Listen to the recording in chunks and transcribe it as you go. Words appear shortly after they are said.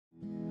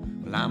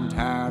Well, I'm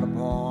tired of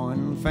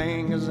pointing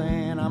fingers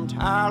and I'm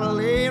tired of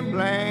laying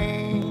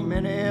blame,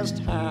 and it's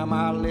time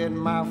I let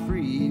my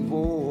free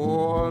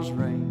voice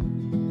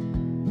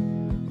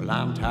ring. Well,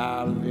 I'm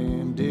tired of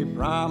empty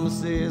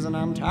promises and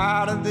I'm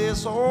tired of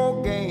this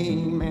old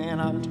game, and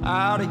I'm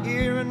tired of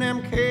hearing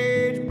them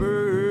cage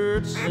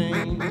birds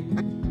sing.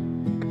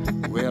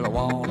 Well, I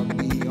wanna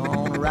be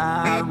on the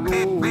right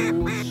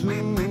road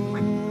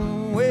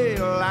soon.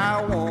 Well,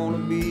 I wanna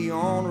be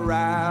on the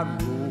right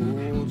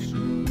road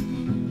soon.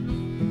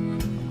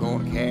 I'm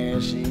gonna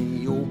cash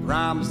in your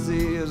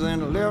promises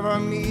and deliver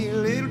me a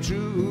little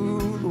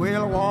truth.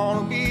 Well, I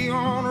wanna be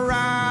on the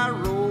right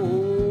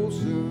road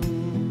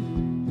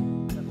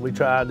soon. We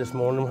tried this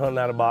morning, hunting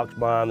out a box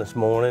blind this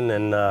morning,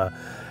 and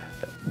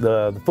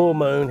the full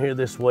moon here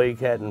this week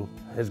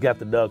has got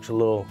the ducks a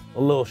little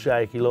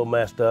shaky, a little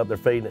messed up. They're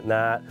feeding at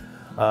night.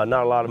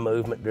 Not a lot of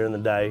movement during the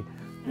day.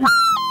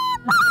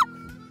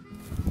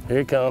 Here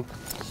he comes.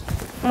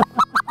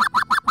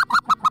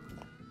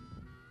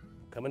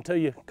 Coming to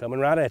you, coming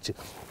right at you.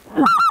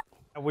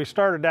 We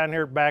started down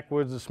here at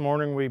Backwoods this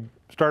morning. We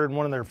started in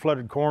one of their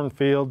flooded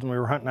cornfields, and we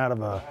were hunting out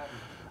of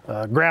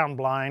a ground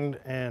blind,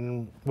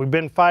 and we've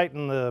been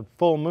fighting the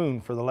full moon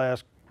for the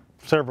last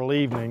several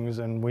evenings,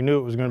 and we knew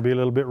it was going to be a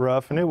little bit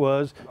rough, and it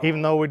was.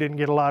 Even though we didn't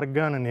get a lot of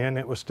gunning in,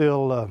 it was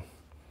still,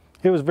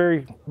 it was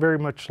very, very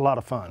much a lot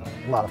of fun,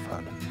 a lot of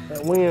fun.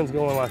 That wind's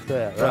going like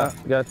that, right?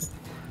 Gotcha.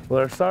 Well,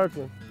 they're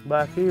circling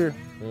back here.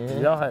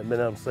 Y'all haven't been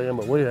able to see them,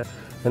 but we have,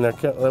 and they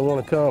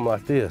want to come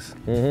like this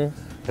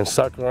and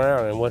circle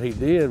around, and what he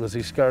did was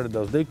he skirted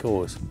those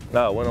decoys.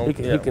 Oh, went on.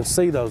 He can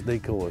see those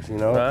decoys, you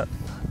know? Right.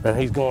 And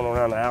he's going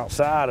around the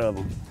outside of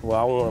them. Well,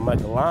 I want to make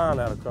a line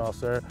out across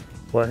there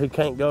where he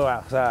can't go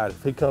outside.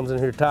 If he comes in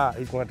here tight,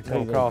 he's going to have to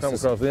come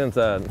across the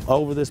inside.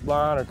 Over this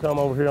blind or come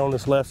over here on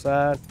this left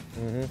side.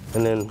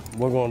 And then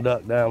we're going to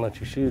duck down and let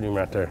you shoot him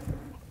right there.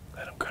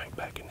 Let him crank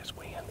back in this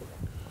wind.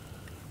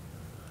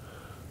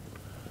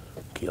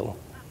 Kill him.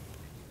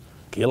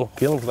 Kill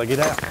him till they get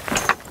out.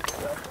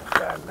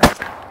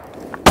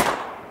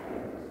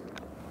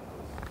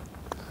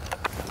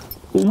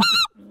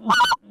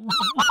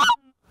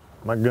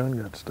 My gun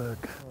got stuck.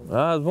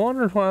 I was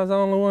wondering why I was the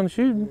only one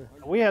shooting.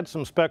 We had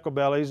some speckle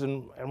bellies,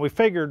 and we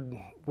figured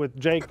with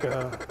Jake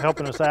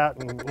helping us out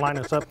and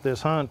lining us up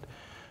this hunt,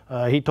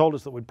 he told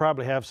us that we'd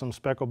probably have some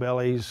speckle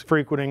bellies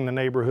frequenting the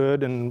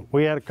neighborhood, and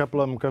we had a couple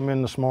of them come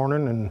in this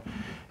morning,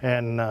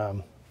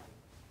 and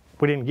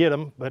we didn't get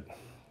them, but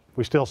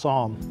we still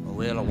saw them.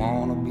 Well, I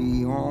wanna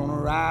be on the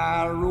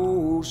right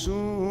road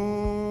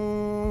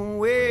soon.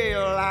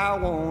 Well, I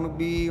wanna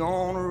be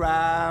on the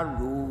right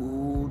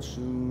road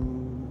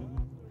soon.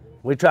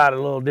 We tried a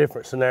little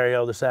different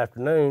scenario this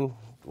afternoon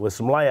with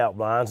some layout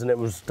blinds, and it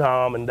was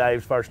Tom and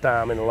Dave's first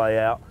time in the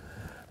layout,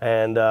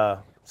 and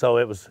so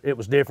it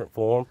was different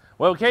for them.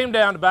 Well, we came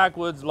down to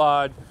Backwoods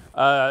Lodge,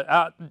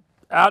 out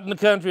in the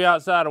country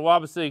outside of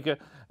Wabbaseka,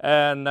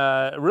 and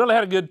really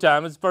had a good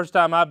time. It's the first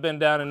time I've been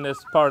down in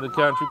this part of the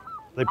country.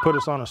 They put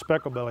us on a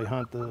speckle belly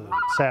hunt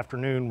this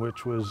afternoon,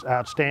 which was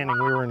outstanding.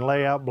 We were in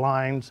layout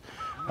blinds.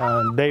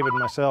 David and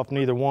myself,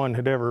 neither one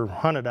had ever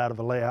hunted out of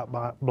a layout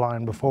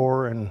blind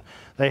before, and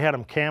they had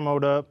them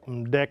camoed up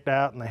and decked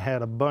out, and they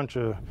had a bunch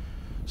of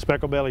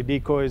speckle belly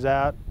decoys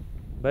out.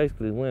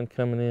 Basically, wind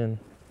coming in.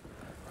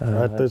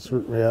 It's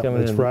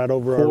right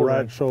over our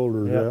right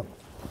shoulder.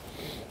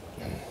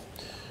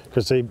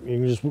 Because you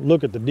can just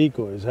look at the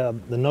decoys, how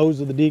the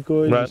nose of the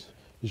decoys. Right.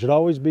 You should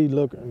always be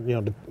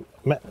looking,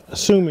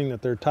 assuming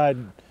that they're tied.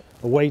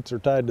 The weights are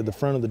tied to the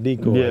front of the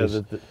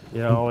decoys.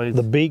 Yeah, always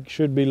the beak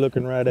should be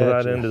looking right at you.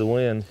 right into the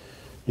wind.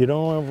 You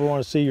don't ever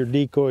want to see your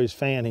decoys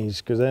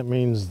fannies, because that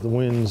means the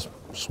wind's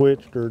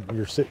switched or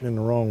you're sitting in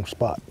the wrong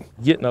spot.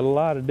 Getting a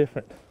lot of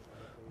different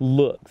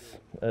looks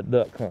at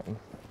duck hunting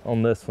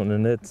on this one,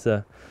 and it's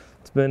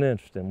been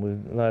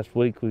interesting. Last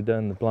week we've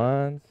done the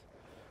blinds,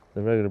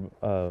 the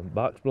regular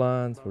box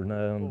blinds. We're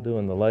now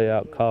doing the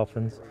layout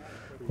coffins.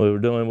 We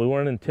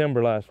weren't in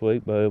timber last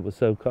week, but it was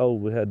so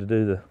cold we had to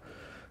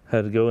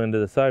go into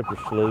the cypress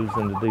sloughs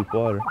into deep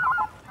water.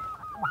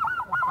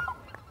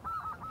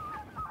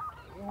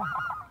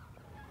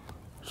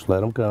 Just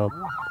let them come.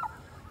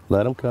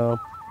 Let them come.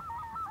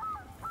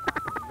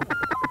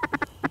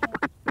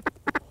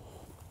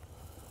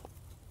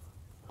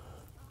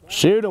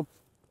 Shoot them.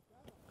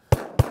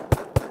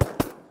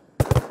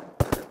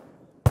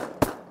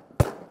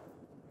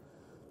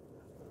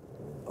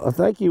 I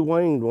think you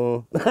winged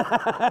one.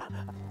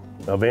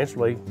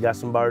 Eventually, got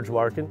some birds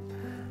working,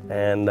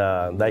 and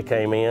they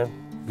came in,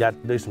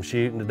 got to do some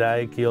shooting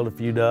today, killed a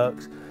few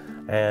ducks,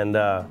 and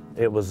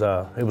it was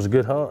a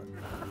good hunt.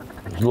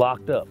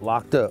 Locked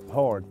up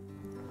hard.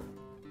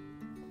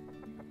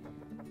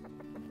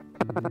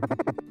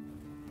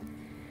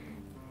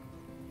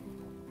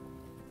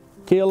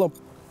 Kill them.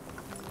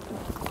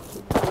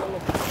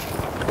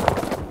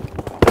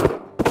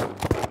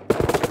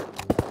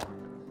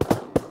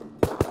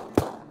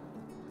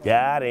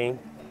 Got him.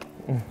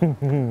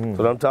 That's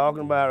what I'm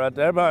talking about right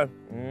there, bud.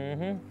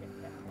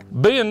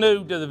 Being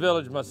new to the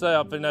village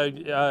myself, you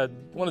know,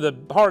 one of the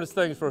hardest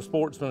things for a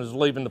sportsman is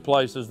leaving the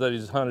places that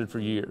he's hunted for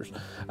years.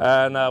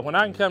 And when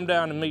I can come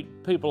down and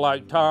meet people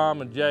like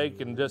Tom and Jake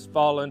and just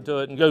fall into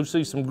it and go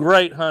see some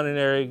great hunting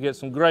area, get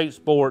some great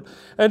sport,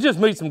 and just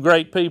meet some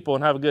great people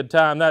and have a good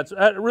time, that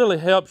really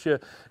helps you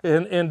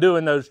in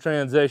doing those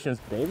transitions.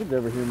 David's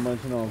over here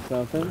munching on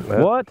something.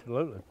 What?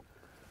 Absolutely.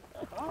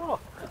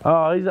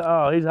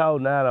 Oh, he's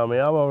holding out on me.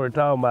 I'm over here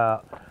talking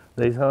about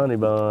these honey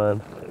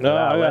buns that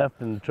I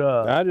left in the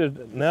truck.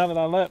 Now that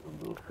I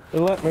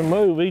let me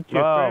move, eat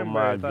your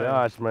cranberry thing.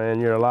 Gosh,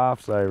 man, you're a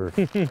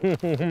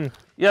lifesaver.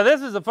 Yeah,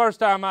 this is the first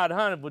time I'd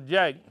hunted with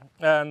Jake,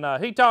 and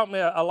he taught me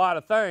a lot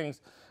of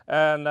things.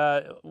 And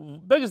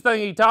biggest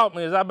thing he taught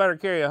me is I better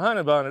carry a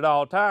honey bun at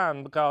all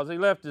times, because he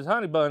left his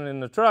honey bun in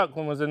the truck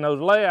when he was in those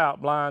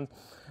layout blinds.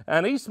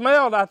 And he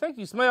smelled, I think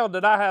he smelled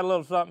that I had a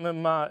little something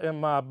in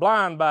my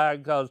blind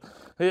bag, because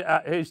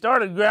he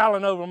started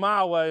growling over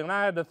my way, and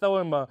I had to throw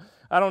him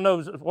I don't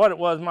know what it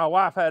was my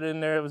wife had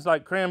in there. It was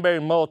like cranberry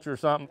mulch or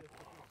something.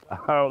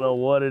 I don't know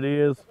what it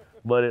is,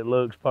 but it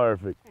looks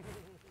perfect.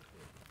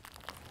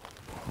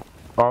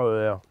 Oh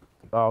yeah,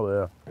 oh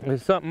yeah.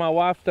 It's something my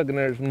wife stuck in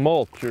there, it's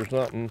mulch or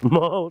something.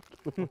 Mulch.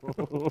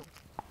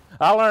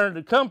 I learned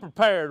to come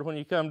prepared when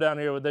you come down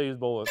here with these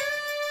boys.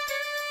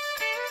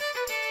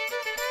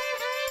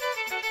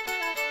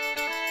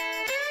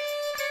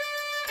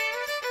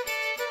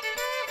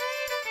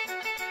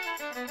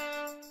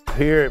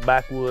 Here at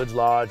Backwoods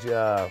Lodge,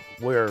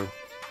 we're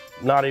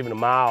not even a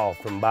mile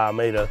from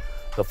Wabbaseka,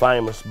 the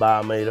famous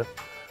Wabbaseka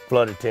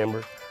flooded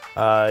timber.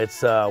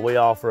 We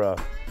offer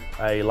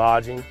a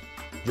lodging,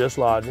 just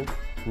lodging,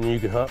 and you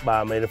can hunt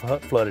Wabbaseka,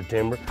 hunt flooded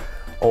timber,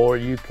 or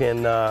you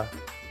can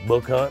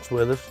book hunts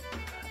with us,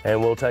 and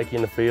we'll take you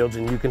in the fields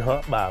and you can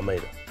hunt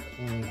Wabbaseka.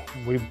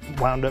 We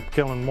wound up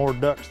killing more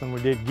ducks than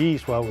we did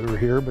geese while we were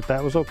here, but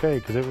that was okay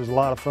because it was a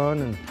lot of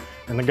fun,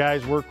 and the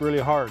guys worked really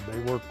hard. They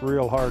worked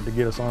real hard to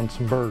get us on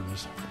some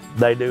birds.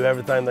 They do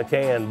everything they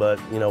can, but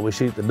you know, we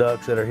shoot the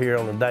ducks that are here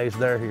on the days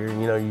they're here.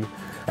 You know,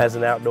 as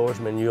an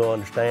outdoorsman, you'll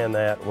understand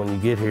that when you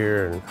get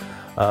here, and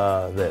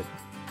that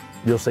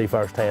you'll see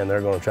firsthand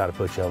they're going to try to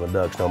put you on the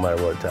ducks no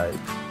matter what it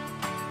takes.